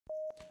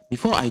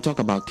Before I talk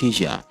about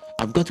Catia,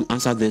 I've got to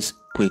answer this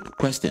quick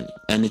question,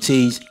 and it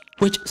says,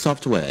 which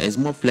software is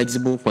more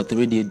flexible for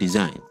 3D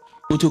design?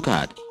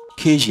 AutoCAD,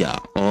 Catia,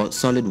 or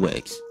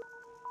SolidWorks?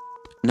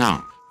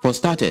 Now, for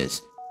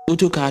starters,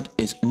 AutoCAD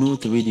is no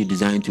 3D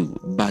design tool,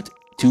 but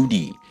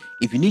 2D.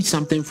 If you need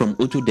something from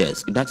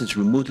Autodesk that is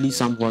remotely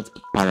somewhat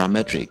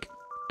parametric,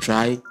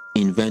 try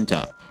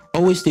Inventor.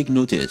 Always take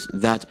notice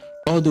that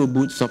although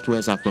both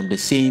softwares are from the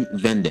same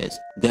vendors,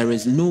 there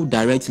is no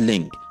direct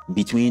link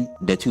between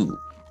the two.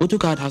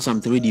 AutoCAD has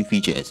some 3D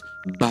features,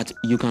 but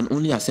you can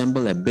only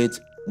assemble a bit,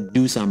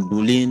 do some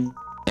boolean,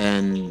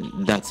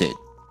 and that's it.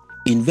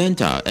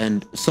 Inventor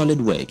and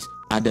SolidWorks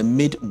are the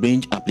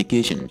mid-range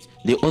applications.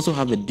 They also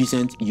have a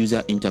decent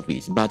user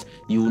interface, but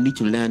you will need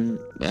to learn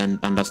and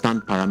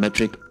understand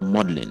parametric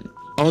modeling.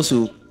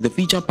 Also, the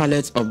feature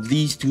palettes of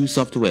these two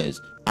softwares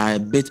are a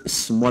bit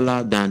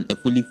smaller than a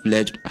fully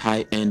fledged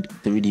high-end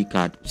 3D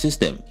CAD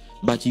system,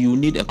 but you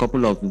need a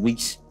couple of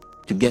weeks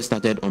to get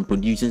started on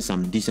producing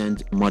some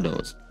decent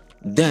models.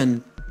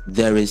 Then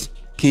there is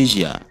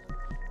Catia.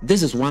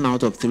 This is one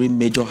out of three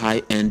major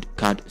high-end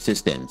CAD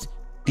systems.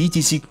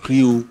 PTC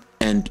Creo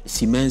and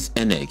Siemens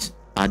NX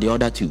are the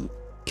other two.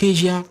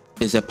 Catia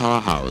is a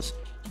powerhouse,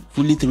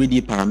 fully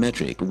 3D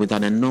parametric with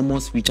an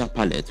enormous feature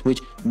palette,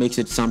 which makes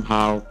it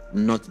somehow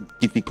not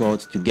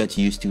difficult to get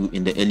used to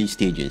in the early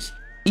stages.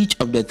 Each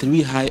of the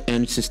three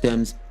high-end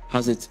systems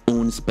has its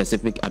own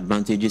specific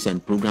advantages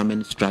and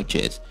programming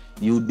structures.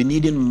 You will be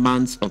needing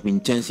months of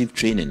intensive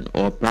training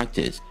or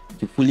practice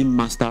to fully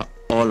master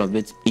all of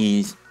its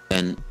ins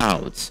and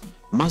outs.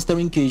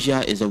 Mastering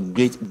Catia is of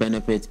great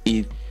benefit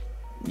if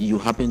you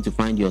happen to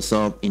find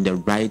yourself in the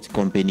right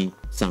company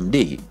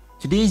someday.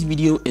 Today's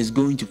video is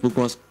going to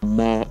focus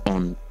more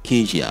on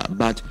Catia,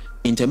 but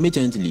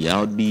intermittently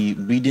I'll be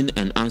reading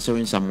and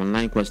answering some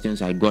online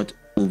questions I got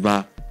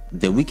over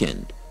the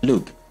weekend.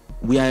 Look,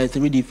 we are a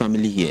 3D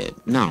family here.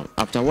 Now,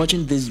 after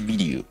watching this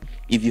video,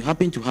 if you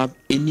happen to have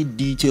any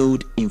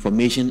detailed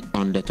information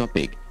on the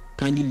topic,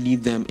 kindly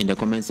leave them in the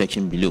comment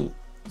section below.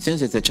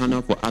 Since it's a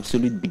channel for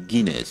absolute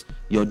beginners,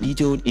 your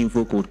detailed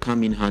info could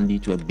come in handy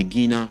to a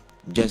beginner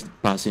just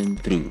passing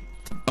through.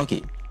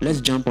 Okay,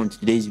 let's jump on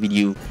today's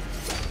video.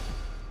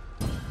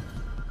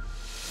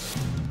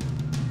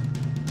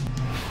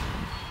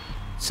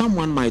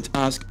 Someone might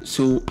ask,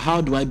 so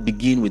how do I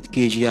begin with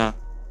Catia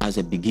as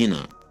a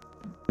beginner?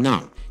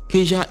 Now,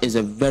 Catia is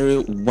a very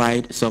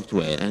wide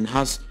software and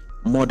has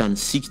more than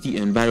 60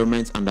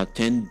 environments under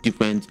 10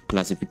 different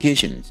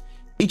classifications.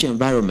 Each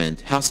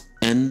environment has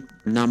n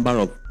number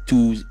of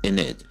tools in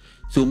it,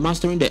 so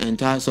mastering the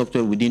entire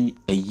software within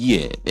a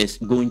year is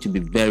going to be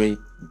very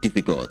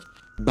difficult.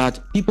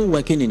 But people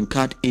working in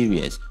CAD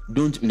areas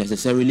don't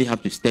necessarily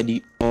have to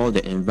study all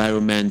the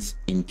environments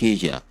in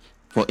Catia.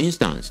 For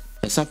instance,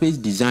 a surface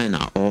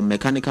designer or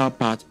mechanical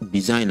part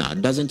designer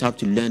doesn't have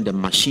to learn the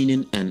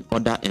machining and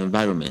other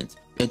environments.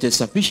 It is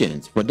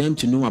sufficient for them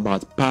to know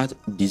about part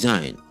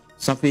design,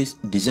 surface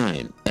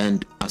design,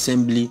 and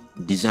assembly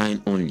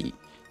design only.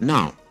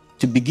 Now,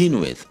 to begin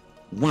with,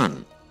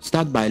 1.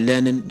 Start by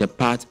learning the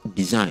part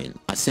design,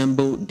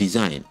 assemble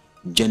design,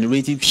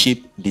 generative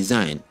shape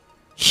design,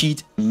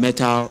 sheet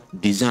metal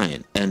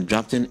design, and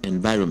drafting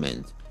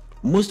environment.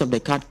 Most of the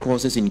CAD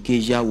courses in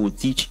Catia will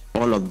teach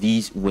all of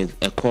these with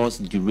a course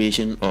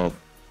duration of,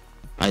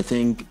 I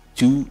think,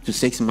 2 to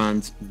 6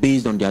 months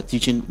based on their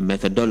teaching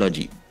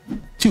methodology.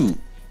 2.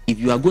 If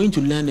you are going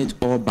to learn it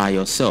all by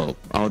yourself,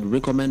 I would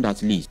recommend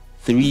at least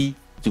 3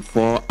 to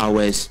 4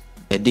 hours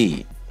a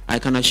day. I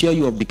can assure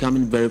you of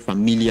becoming very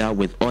familiar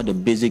with all the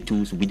basic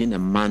tools within a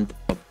month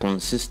of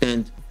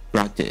consistent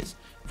practice.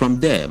 From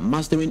there,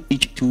 mastering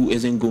each tool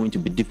isn't going to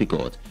be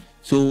difficult,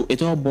 so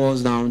it all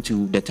boils down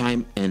to the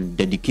time and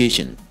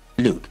dedication.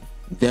 Look,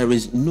 there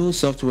is no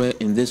software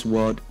in this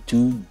world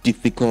too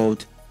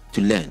difficult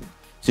to learn.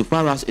 So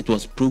far as it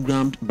was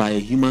programmed by a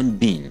human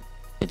being,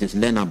 it is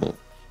learnable.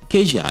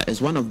 Catia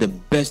is one of the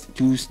best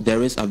tools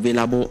there is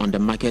available on the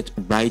market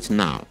right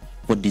now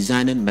for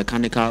designing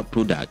mechanical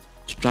products,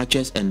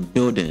 structures, and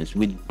buildings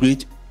with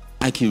great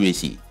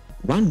accuracy.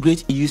 One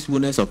great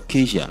usefulness of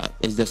Catia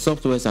is the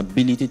software's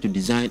ability to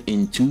design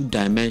in 2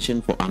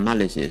 dimensions for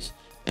analysis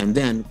and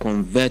then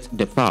convert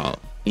the file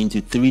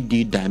into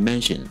 3D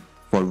dimension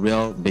for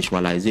real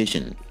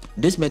visualization.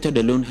 This method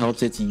alone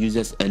helps its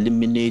users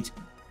eliminate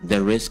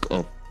the risk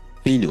of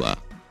failure.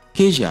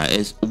 Catia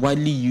is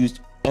widely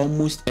used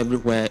almost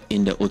everywhere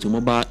in the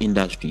automobile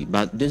industry,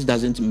 but this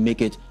doesn't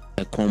make it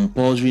a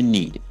compulsory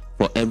need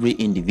for every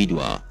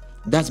individual.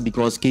 That's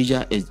because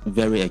Catia is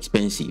very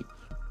expensive.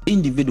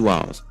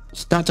 Individuals,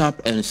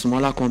 startup and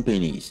smaller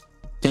companies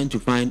tend to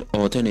find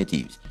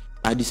alternatives.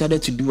 I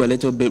decided to do a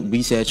little bit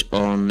research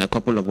on a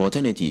couple of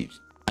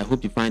alternatives. I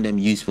hope you find them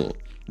useful.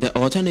 The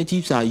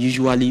alternatives are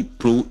usually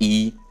Pro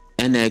E,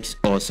 NX,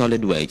 or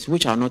SolidWorks,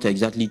 which are not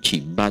exactly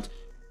cheap but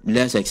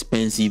less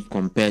expensive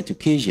compared to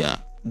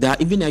Catia. There are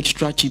even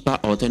extra cheaper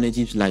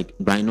alternatives like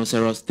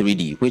Rhinoceros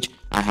 3D, which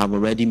I have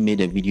already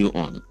made a video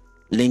on.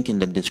 Link in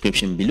the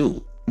description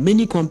below.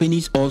 Many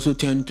companies also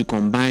tend to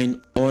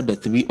combine all the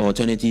three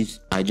alternatives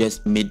I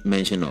just made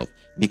mention of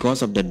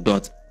because of the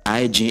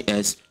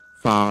 .igs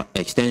file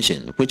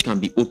extension, which can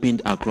be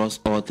opened across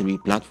all three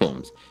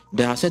platforms.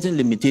 There are certain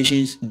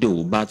limitations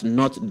though, but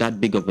not that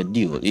big of a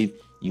deal if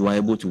you are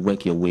able to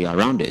work your way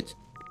around it.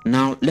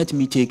 Now let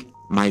me take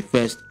my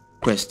first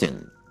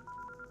question.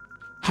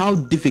 How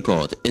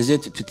difficult is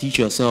it to teach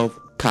yourself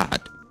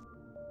CAD?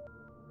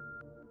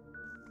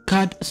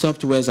 CAD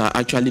softwares are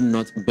actually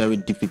not very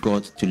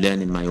difficult to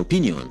learn in my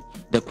opinion.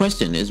 The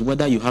question is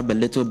whether you have a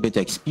little bit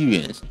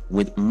experience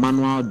with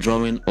manual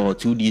drawing or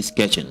 2D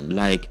sketching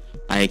like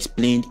I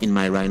explained in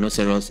my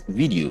rhinoceros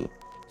video.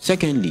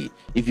 Secondly,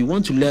 if you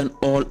want to learn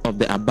all of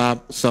the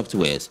above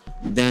softwares,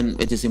 then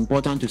it is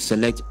important to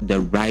select the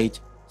right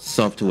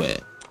software.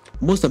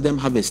 Most of them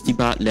have a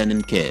steeper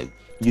learning curve.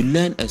 You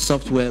learn a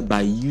software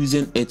by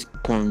using it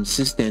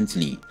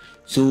consistently.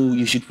 So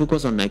you should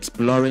focus on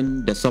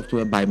exploring the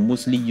software by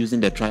mostly using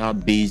the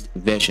trial-based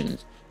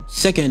versions.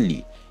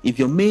 Secondly, if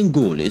your main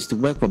goal is to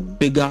work for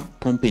bigger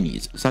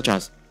companies such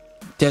as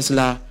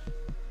Tesla,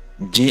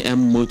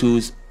 GM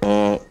Motors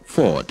or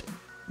Ford,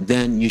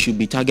 then you should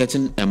be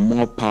targeting a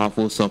more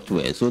powerful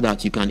software so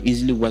that you can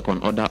easily work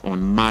on other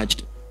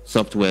unmatched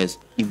softwares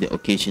if the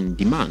occasion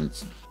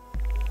demands.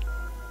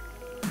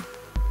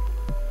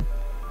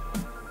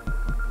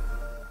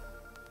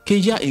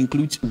 Catia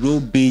includes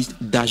role-based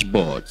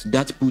dashboards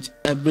that put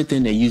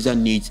everything a user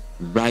needs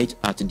right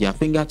at their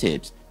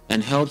fingertips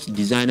and helps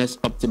designers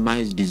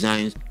optimize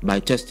designs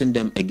by testing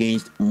them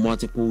against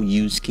multiple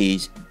use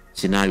case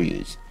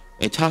scenarios.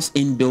 It has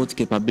inbuilt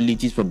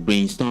capabilities for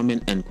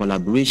brainstorming and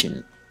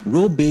collaboration.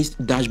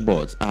 Role-based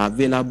dashboards are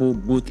available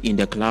both in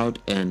the cloud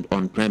and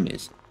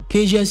on-premise.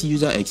 Catia's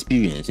user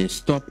experience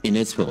is top in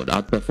its field,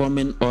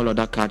 outperforming all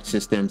other CAD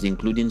systems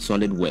including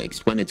SolidWorks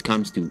when it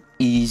comes to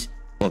ease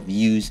of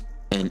use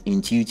and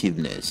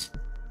intuitiveness.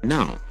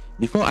 Now,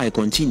 before I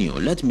continue,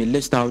 let me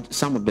list out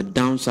some of the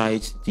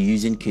downsides to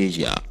using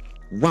Catia.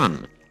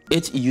 1.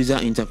 Its user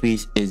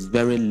interface is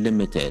very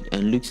limited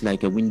and looks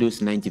like a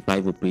Windows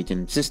 95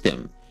 operating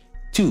system.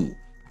 2.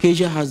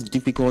 Catia has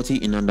difficulty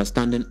in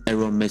understanding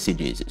error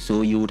messages,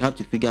 so you would have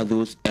to figure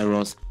those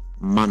errors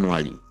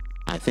manually,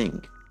 I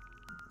think.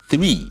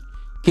 3.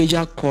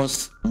 Catia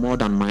costs more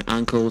than my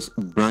uncle's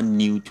brand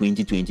new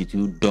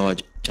 2022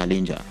 Dodge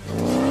Challenger.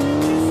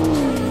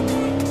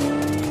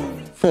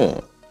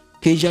 4.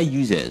 Catia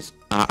users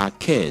are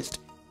accursed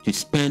to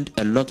spend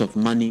a lot of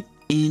money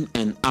in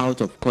and out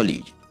of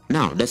college.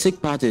 Now, the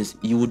sick part is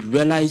you would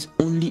realize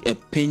only a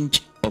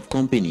pinch of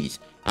companies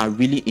are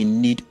really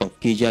in need of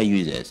Catia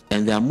users,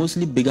 and they are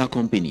mostly bigger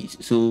companies,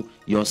 so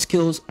your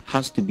skills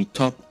has to be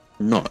top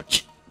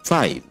notch.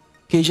 5.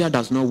 Catia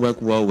does not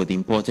work well with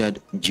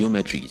imported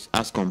geometries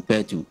as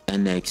compared to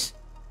NX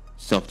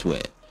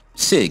software.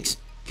 6.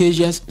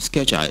 Catia's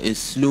sketcher is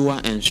slower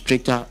and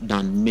stricter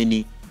than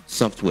many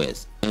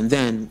softwares. And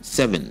then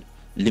 7.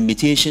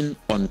 Limitation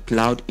on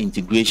cloud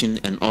integration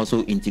and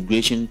also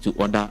integration to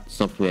other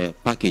software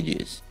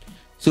packages.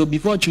 So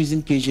before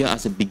choosing Catia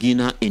as a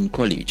beginner in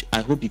college,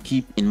 I hope you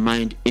keep in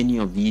mind any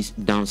of these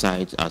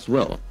downsides as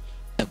well.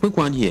 A quick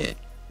one here.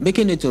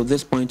 Making it to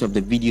this point of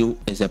the video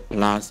is a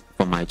plus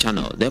for my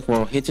channel.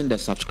 Therefore, hitting the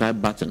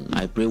subscribe button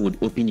I pray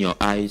would open your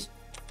eyes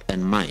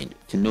and mind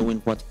to knowing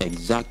what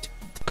exact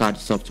CAD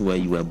software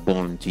you were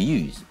born to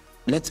use.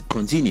 Let's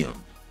continue.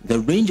 The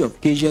range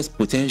of Catia's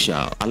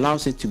potential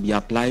allows it to be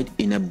applied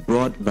in a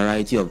broad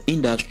variety of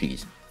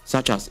industries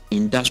such as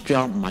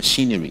industrial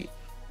machinery,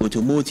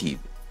 automotive,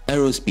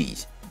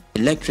 aerospace,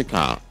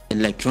 electrical,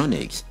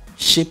 electronics,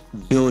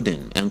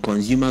 shipbuilding, and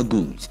consumer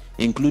goods,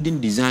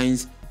 including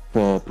designs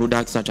for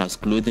products such as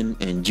clothing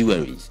and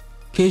jewelry.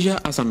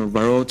 Catia as an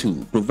overall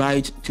tool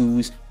provides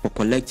tools for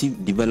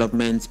collective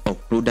development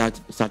of products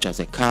such as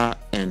a car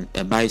and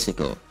a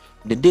bicycle.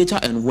 The data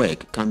and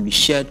work can be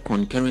shared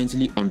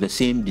concurrently on the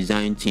same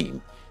design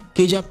team.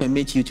 Catia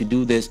permits you to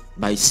do this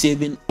by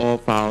saving all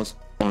files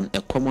on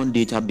a common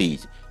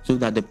database so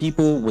that the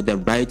people with the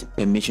right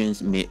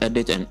permissions may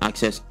edit and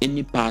access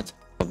any part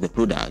of the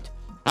product.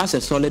 As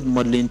a solid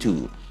modeling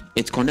tool,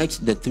 it connects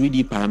the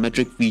 3D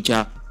parametric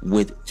feature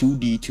with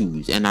 2D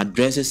tools and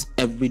addresses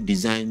every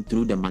design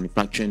through the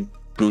manufacturing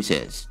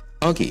process.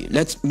 Okay,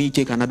 let me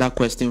take another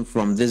question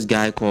from this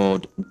guy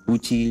called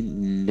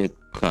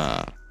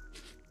Butilika.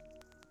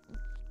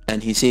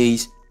 And he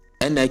says,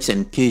 NX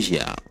and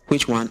Catia,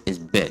 which one is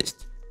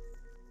best?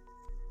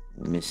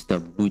 Mr.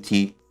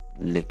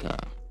 Butilika.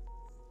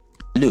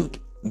 Look,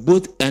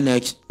 both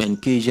NX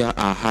and Catia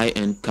are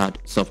high-end CAD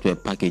software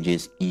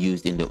packages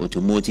used in the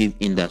automotive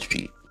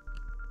industry.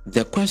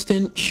 The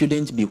question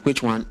shouldn't be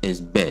which one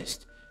is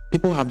best.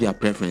 People have their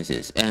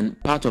preferences,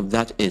 and part of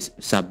that is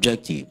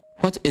subjective.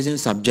 What isn't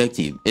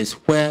subjective is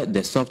where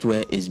the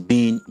software is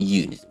being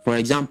used. For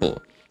example,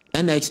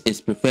 NX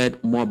is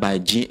preferred more by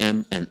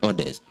GM and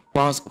others,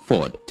 whilst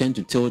Ford tend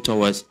to tilt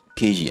towards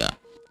Catia.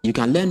 You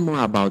can learn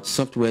more about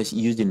softwares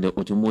used in the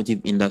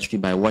automotive industry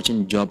by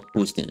watching job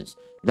postings.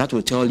 That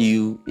will tell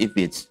you if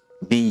it's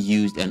being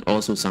used and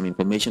also some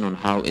information on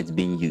how it's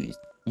being used.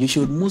 You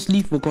should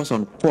mostly focus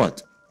on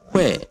what,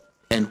 where,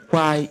 and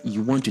why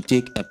you want to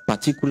take a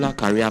particular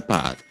career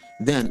path.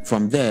 Then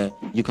from there,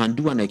 you can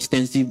do an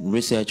extensive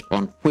research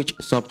on which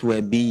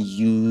software being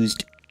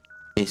used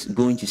is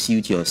going to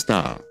suit your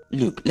style.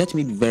 Look, let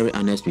me be very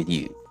honest with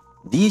you.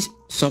 These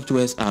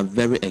softwares are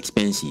very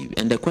expensive,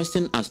 and the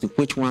question as to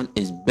which one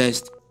is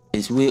best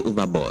is way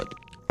overboard.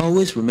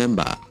 Always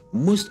remember,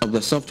 most of the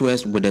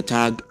softwares with the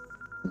tag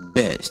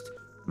best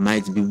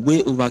might be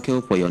way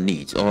overkill for your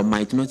needs, or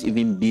might not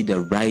even be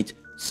the right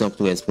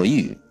softwares for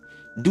you.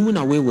 Doing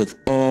away with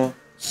all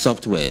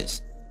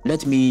softwares,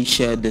 let me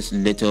share this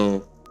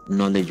little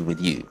knowledge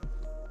with you.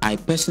 I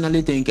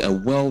personally think a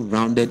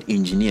well-rounded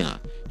engineer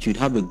should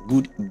have a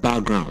good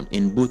background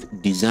in both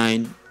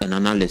design and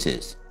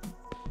analysis.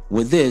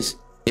 With this,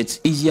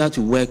 it's easier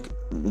to work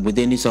with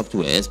any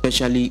software,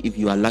 especially if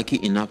you are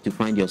lucky enough to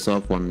find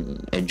yourself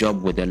on a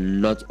job with a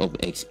lot of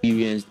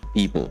experienced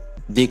people.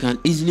 They can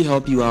easily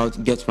help you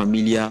out get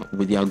familiar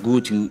with their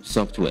go-to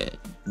software.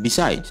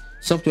 Besides,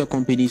 software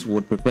companies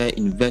would prefer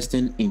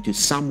investing into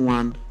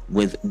someone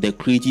with the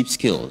creative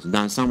skills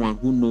than someone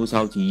who knows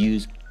how to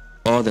use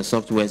all the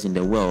softwares in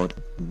the world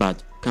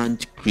but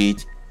can't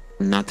create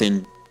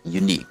nothing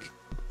unique,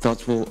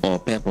 thoughtful, or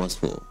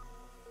purposeful.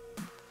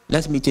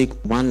 Let me take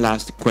one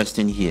last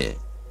question here.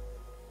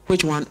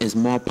 Which one is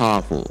more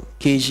powerful,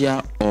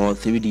 Catia or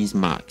 3ds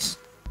Max?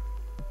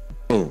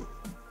 Oh,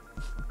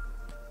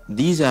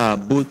 these are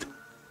both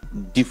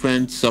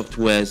different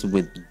softwares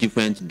with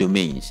different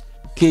domains.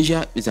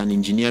 Catia is an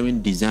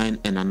engineering design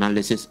and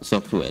analysis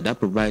software that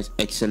provides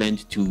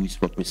excellent tools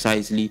for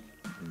precisely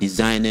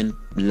designing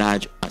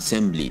large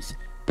assemblies,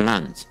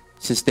 plans,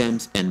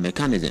 systems, and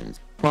mechanisms,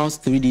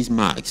 whilst 3ds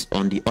Max,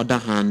 on the other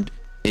hand,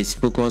 is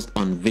focused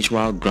on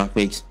visual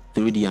graphics,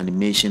 3D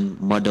animation,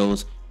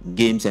 models,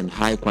 games, and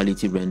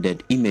high-quality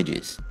rendered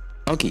images.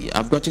 Okay,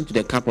 I've gotten to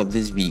the cap of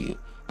this video.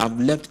 I've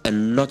left a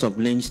lot of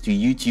links to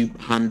YouTube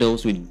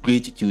handles with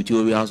great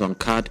tutorials on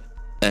CAD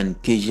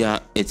and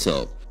Catia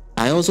itself.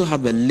 I also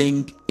have a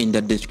link in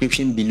the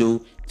description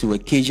below to a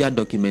Catia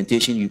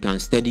documentation you can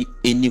study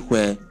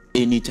anywhere,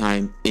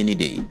 anytime, any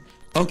day.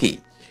 Okay,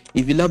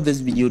 if you love this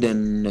video,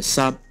 then a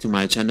sub to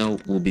my channel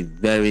will be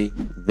very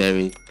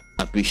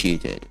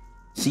appreciated.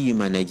 See you in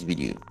my next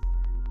video.